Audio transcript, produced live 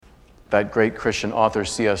That great Christian author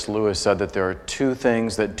C.S. Lewis said that there are two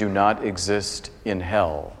things that do not exist in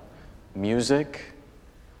hell: music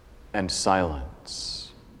and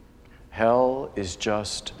silence. Hell is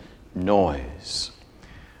just noise.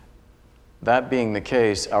 That being the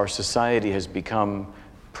case, our society has become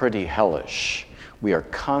pretty hellish. We are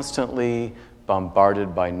constantly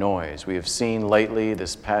bombarded by noise. We have seen lately,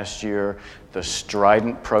 this past year, the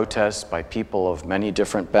strident protests by people of many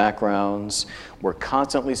different backgrounds. We're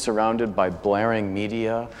constantly surrounded by blaring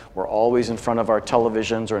media. We're always in front of our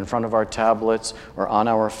televisions or in front of our tablets or on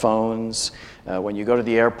our phones. When you go to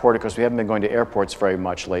the airport, of course, we haven't been going to airports very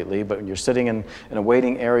much lately, but when you're sitting in a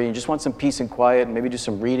waiting area, you just want some peace and quiet and maybe do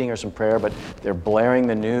some reading or some prayer, but they're blaring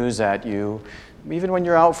the news at you. Even when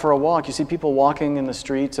you're out for a walk, you see people walking in the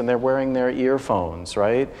streets and they're wearing their earphones,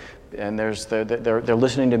 right? And they're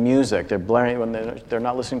listening to music. They're blaring when they're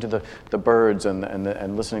not listening to the birds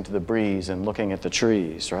and listening to the breeze and looking at the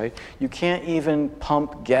trees, right? You can't even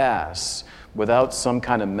pump gas without some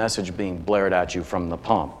kind of message being blared at you from the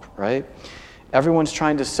pump, right? Everyone's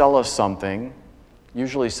trying to sell us something,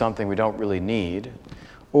 usually something we don't really need,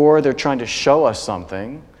 or they're trying to show us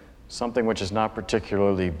something which is not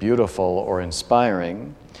particularly beautiful or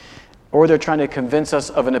inspiring, or they're trying to convince us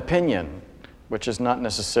of an opinion, which is not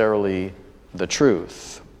necessarily the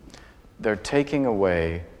truth. They're taking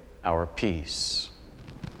away our peace.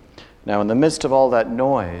 Now, in the midst of all that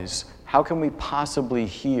noise, how can we possibly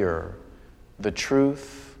hear the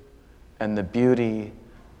truth and the beauty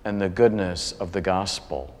and the goodness of the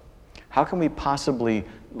gospel? How can we possibly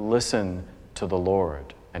listen to the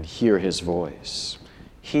Lord and hear his voice?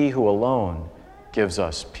 He who alone gives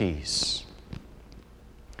us peace.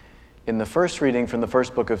 In the first reading from the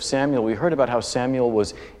first book of Samuel, we heard about how Samuel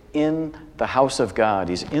was in the house of God.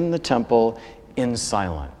 He's in the temple in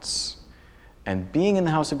silence. And being in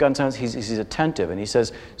the house of God in silence, he's attentive. And he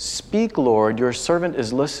says, "Speak, Lord, your servant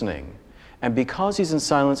is listening." And because he's in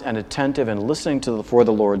silence and attentive and listening for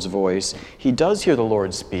the Lord's voice, he does hear the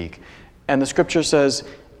Lord speak. And the scripture says,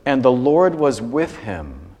 "And the Lord was with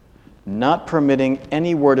him, not permitting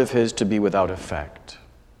any word of his to be without effect."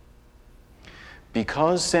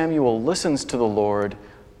 Because Samuel listens to the Lord,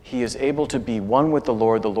 he is able to be one with the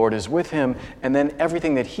Lord is with him, and then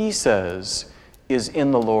everything that he says is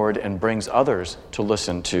in the Lord and brings others to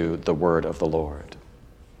listen to the word of the Lord.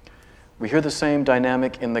 We hear the same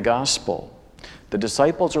dynamic in the gospel. The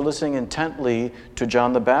disciples are listening intently to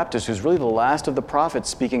John the Baptist, who's really the last of the prophets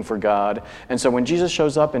speaking for God. And so when Jesus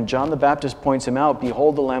shows up and John the Baptist points him out,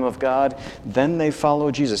 "Behold the Lamb of God," then they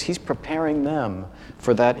follow Jesus. He's preparing them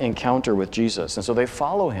for that encounter with Jesus. And so they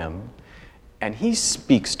follow him, and he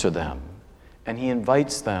speaks to them, and he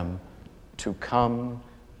invites them to come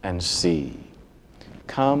and see.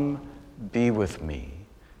 Come be with me.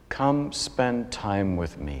 Come spend time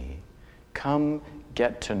with me. Come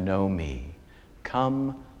get to know me.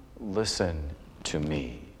 Come listen to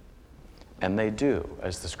me. And they do.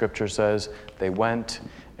 As the scripture says, they went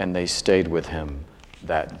and they stayed with him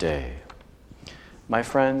that day. My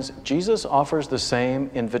friends, Jesus offers the same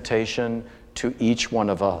invitation to each one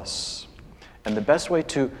of us. And the best way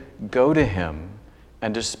to go to him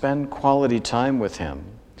and to spend quality time with him,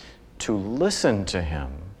 to listen to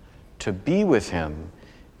him, to be with him,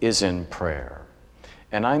 is in prayer.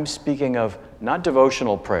 And I'm speaking of not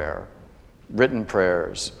devotional prayer, written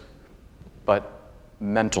prayers, but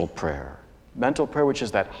mental prayer. Mental prayer, which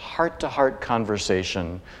is that heart-to-heart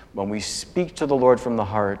conversation when we speak to the Lord from the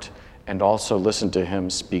heart and also listen to him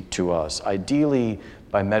speak to us, ideally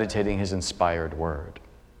by meditating his inspired word.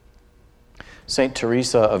 St.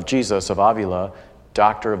 Teresa of Jesus of Avila,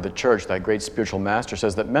 doctor of the church, that great spiritual master,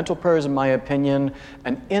 says that mental prayer is, in my opinion,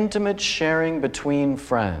 an intimate sharing between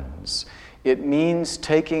friends. It means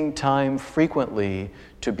taking time frequently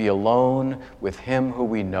to be alone with him who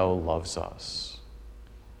we know loves us.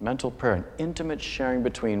 Mental prayer, an intimate sharing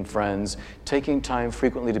between friends, taking time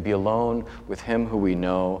frequently to be alone with him who we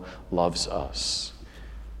know loves us.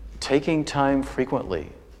 Taking time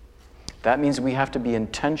frequently. That means we have to be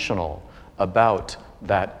intentional about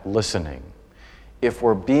that listening. If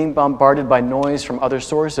we're being bombarded by noise from other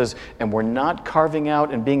sources and we're not carving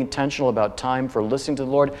out and being intentional about time for listening to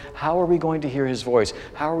the Lord, how are we going to hear his voice?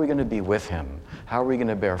 How are we going to be with him? How are we going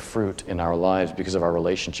to bear fruit in our lives because of our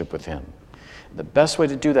relationship with him? The best way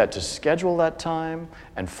to do that, to schedule that time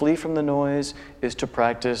and flee from the noise, is to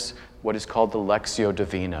practice what is called the Lectio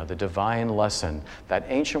Divina, the divine lesson, that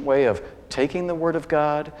ancient way of taking the Word of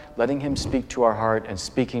God, letting him speak to our heart, and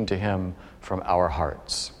speaking to him from our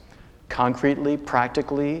hearts. Concretely,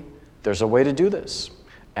 practically, there's a way to do this.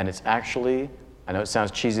 And it's actually, I know it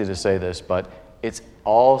sounds cheesy to say this, but it's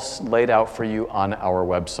all laid out for you on our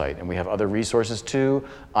website. And we have other resources too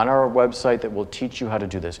on our website that will teach you how to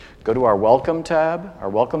do this. Go to our Welcome tab, our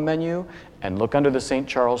Welcome menu, and look under the St.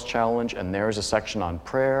 Charles Challenge, and there's a section on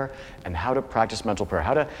prayer and how to practice mental prayer,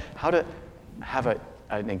 how to have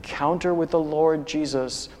an encounter with the Lord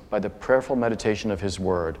Jesus by the prayerful meditation of his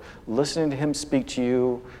word, listening to him speak to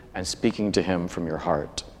you and speaking to him from your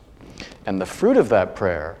heart. And the fruit of that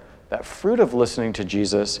prayer, that fruit of listening to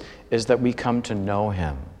Jesus, is that we come to know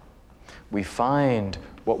him. We find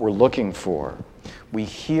what we're looking for. We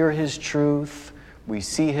hear his truth. We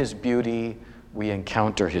see his beauty. We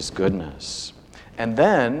encounter his goodness. And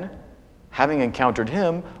then, having encountered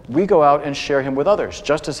him, we go out and share him with others,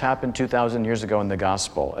 just as happened 2,000 years ago in the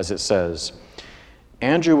gospel, as it says.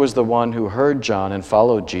 Andrew was the one who heard John and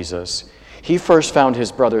followed Jesus. He first found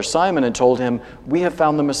his brother Simon and told him, "We have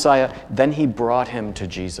found the Messiah." Then he brought him to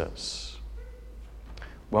Jesus.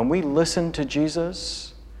 When we listen to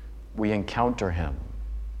Jesus, we encounter him.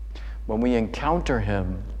 When we encounter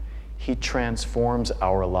him, he transforms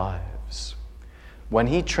our lives. When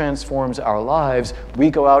he transforms our lives,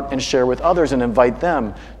 we go out and share with others and invite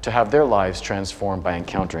them to have their lives transformed by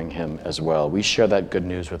encountering him as well. We share that good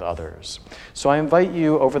news with others. So I invite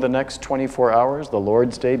you over the next 24 hours, the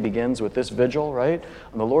Lord's Day begins with this vigil, right?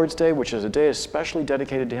 On the Lord's Day, which is a day especially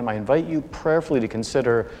dedicated to him, I invite you prayerfully to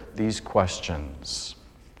consider these questions.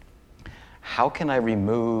 How can I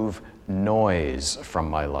remove noise from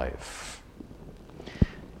my life?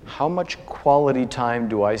 How much quality time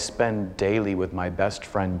do I spend daily with my best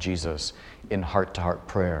friend Jesus in heart-to-heart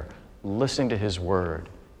prayer, listening to his word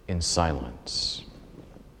in silence?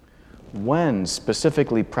 When,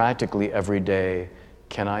 specifically, practically every day,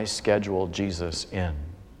 can I schedule Jesus in?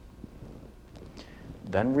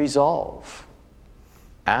 Then resolve.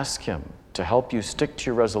 Ask him to help you stick to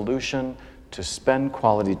your resolution to spend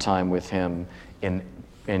quality time with him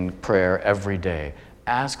in prayer every day.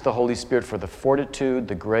 Ask the Holy Spirit for the fortitude,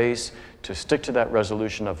 the grace to stick to that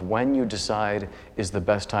resolution of when you decide is the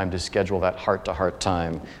best time to schedule that heart-to-heart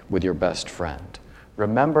time with your best friend.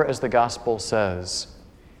 Remember, as the gospel says,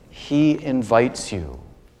 he invites you.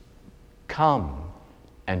 Come,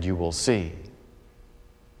 and you will see.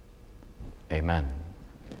 Amen.